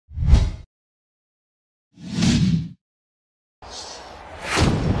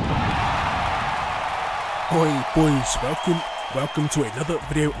Oi boys, welcome to another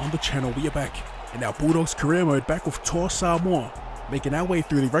video on the channel. We are back in our Bulldogs career mode, back with Toa Samoa, making our way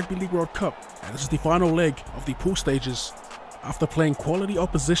through the Rugby League World Cup, and this is the final leg of the pool stages. After playing quality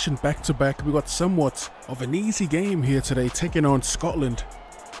opposition back to back, we got somewhat of an easy game here today, taking on Scotland.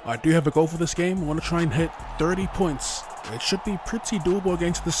 I do have a goal for this game. I want to try and hit 30 points. It should be pretty doable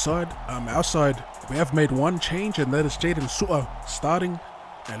against this side. Our side, we have made one change, and that is Jaden Su'a starting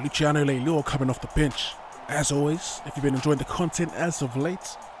and Luciano Leilua coming off the bench. As always, if you've been enjoying the content as of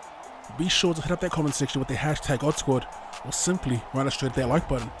late, be sure to hit up that comment section with the hashtag OddSquad, or simply run us straight that like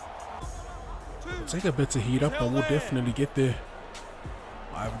button. It'll take a bit to heat up, but we'll definitely get there.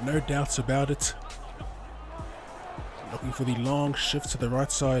 I have no doubts about it. Looking for the long shift to the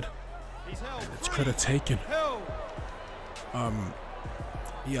right side, and it's credit taken. Yeah,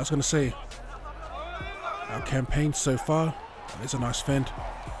 I was gonna say, our campaign so far, there's a nice fend.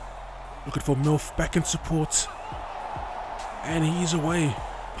 Looking for Milf back in support, and he's away.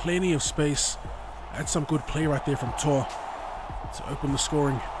 Plenty of space. That's some good play right there from Toa to open the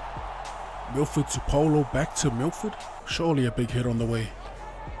scoring. Milford to Polo, back to Milford. Surely a big hit on the way.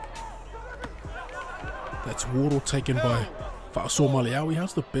 That's Wardle taken by Fa'asau-Maliawi.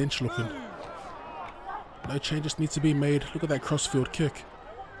 How's the bench looking? No changes need to be made. Look at that crossfield kick.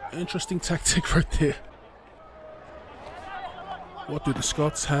 Interesting tactic right there. What do the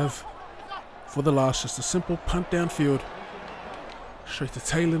Scots have for the last? Just a simple punt downfield. Straight to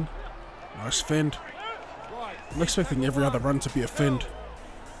Talon. Nice fend. I'm expecting every other run to be a fend.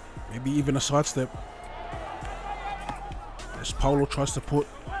 Maybe even a sidestep. As Paulo tries to put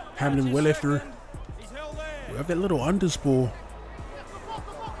Hamlin Welle through. We have that little unders ball.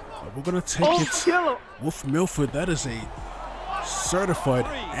 But we're going to take it with Milford. That is a certified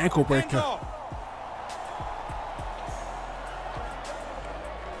ankle breaker.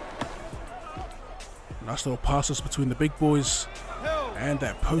 Nice little passes between the big boys and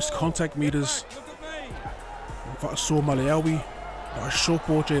that post-contact meters. Fa'asau-Maliawi, nice short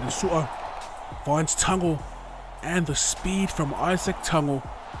ball. Jaden Su'a finds Tungle, and the speed from Isaac Tungle.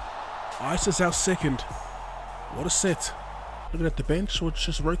 Ice is out second. What a set. Looking at the bench, we're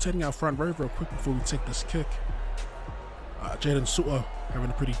just rotating our front row real quick before we take this kick. Jaden Su'a having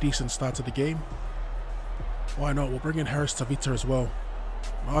a pretty decent start to the game. Why not? We'll bring in Harris Tavita as well.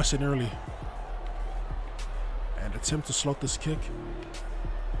 Nice and early. And attempt to slot this kick.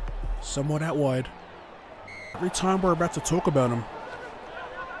 Somewhat out wide. Every time we're about to talk about him,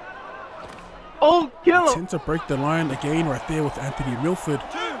 I tend to break the line again right there with Anthony Milford.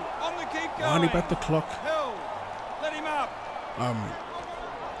 Winding back the clock.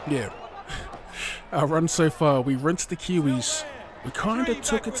 Yeah. Our run so far, we rinsed the Kiwis. We kind of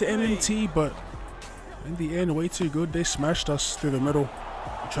took it to MMT, but in the end, way too good. They smashed us through the middle.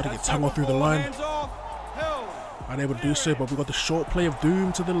 We tried to get Tungle through the line. Unable to do so, but we got the short play of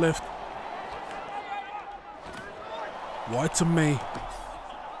Doom to the left. Wide to May.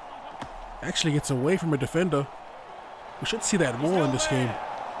 Actually gets away from a defender. We should see that more in this game.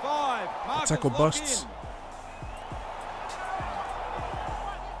 The tackle busts.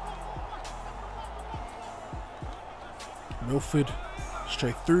 Milford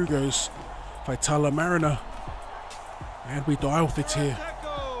straight through goes Faitala Mariner. And we die with it here.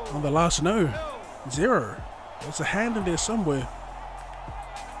 On the last no. 0. There's a hand in there somewhere.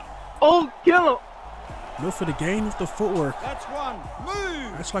 Milford again with the footwork. That's one.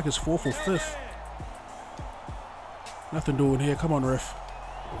 Move. That's like his 4th or 5th. Nothing doing here. Come on, ref.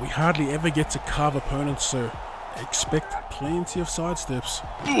 We hardly ever get to carve opponents, so expect plenty of sidesteps.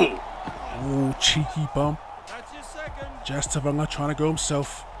 Oh, cheeky bump. Jas Tavanga trying to go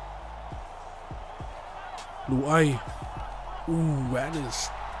himself. Luai. Ooh,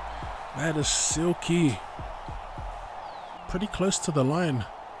 that is silky. Pretty close to the line.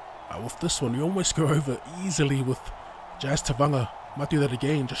 With this one, we almost go over easily with Jas Tavanga. Might do that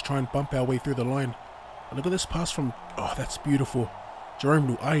again, just try and bump our way through the line. And look at this pass from, oh, that's beautiful.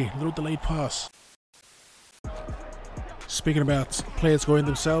 Jerome Luai, little delayed pass. Speaking about players going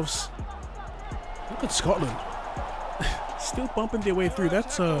themselves, look at Scotland. Still bumping their way through.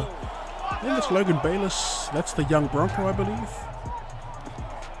 That's I think it's Logan Bayliss. That's the young Bronco, I believe.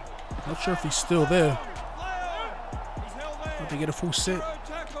 Not sure if he's still there. But they get a full set.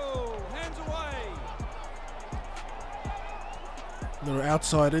 Little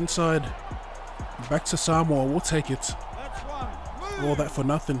outside, inside. Back to Samoa. We'll take it. All that for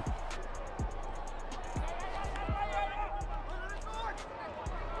nothing.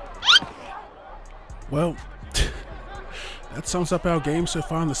 Well, that sums up our game so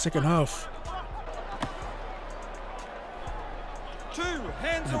far in the second half.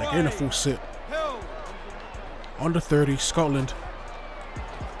 And again a full set. On the 30, Scotland.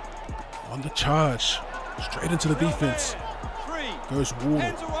 On the charge. Straight into the defense. Goes Wall.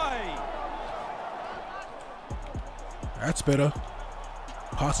 That's better.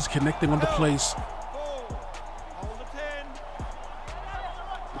 Passes connecting on the plays.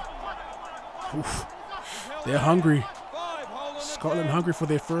 Oof. They're hungry. Scotland hungry for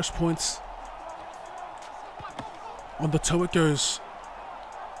their first points. On the toe it goes.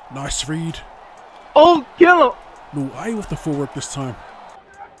 Nice read. Oh, killer! Luai with the footwork this time.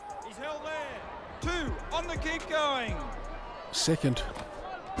 He's held there. 2 on the keep going. Second.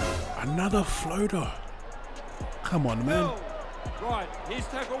 Another floater. Come on, man. Right, here's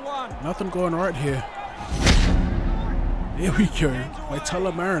tackle 1. Nothing going right here. There we go.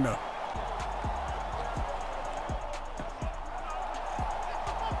 Waitala Mariner.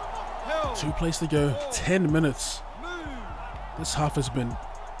 Two plays to go. 10 minutes. This half has been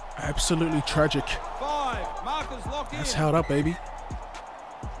absolutely tragic. 5 markers locked in. That's held up, baby.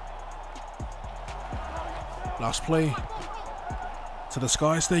 Last play. To the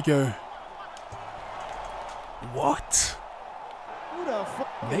skies they go. What?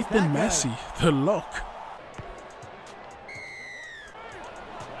 Nathan Massey, the lock.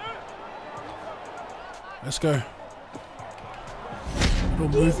 Let's go. Little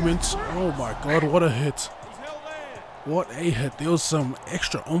movement. Oh my god, what a hit. What a hit. There was some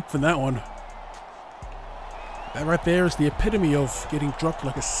extra oomph in that one. That right there is the epitome of getting dropped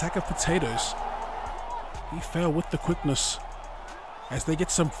like a sack of potatoes. He fell with the quickness. As they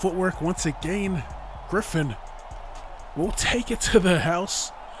get some footwork once again, Griffin will take it to the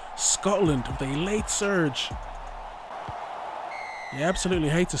house. Scotland with a late surge. You absolutely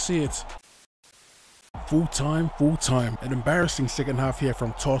hate to see it. Full time. An embarrassing second half here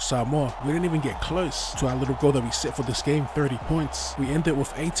from Toa Samoa. We didn't even get close to our little goal that we set for this game, 30 points. We ended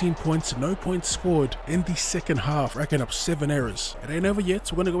with 18 points, no points scored in the second half, racking up 7 errors. It ain't over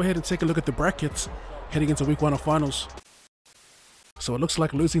yet. We're going to go ahead and take a look at the brackets heading into week 1 of finals. So it looks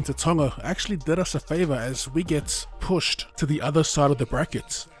like losing to Tonga actually did us a favor as we get pushed to the other side of the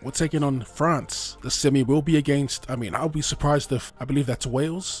bracket. We're taking on France. The semi will be against, I'll be surprised if, I believe that's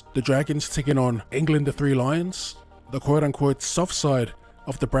Wales. The Dragons taking on England, the Three Lions. The quote-unquote soft side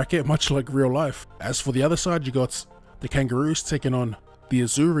of the bracket, much like real life. As for the other side, you got the Kangaroos taking on the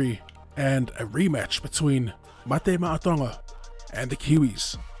Azuri, and a rematch between Mate Ma'atonga and the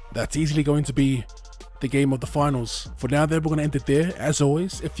Kiwis. That's easily going to be the game of the finals. For now, we're going to end it there. As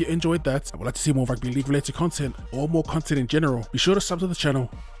always, if you enjoyed that and would like to see more rugby league related content or more content in general, be sure to sub to the channel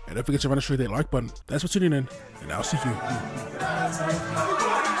and don't forget to run straight that like button. Thanks for tuning in, and I'll see you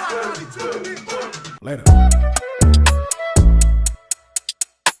later.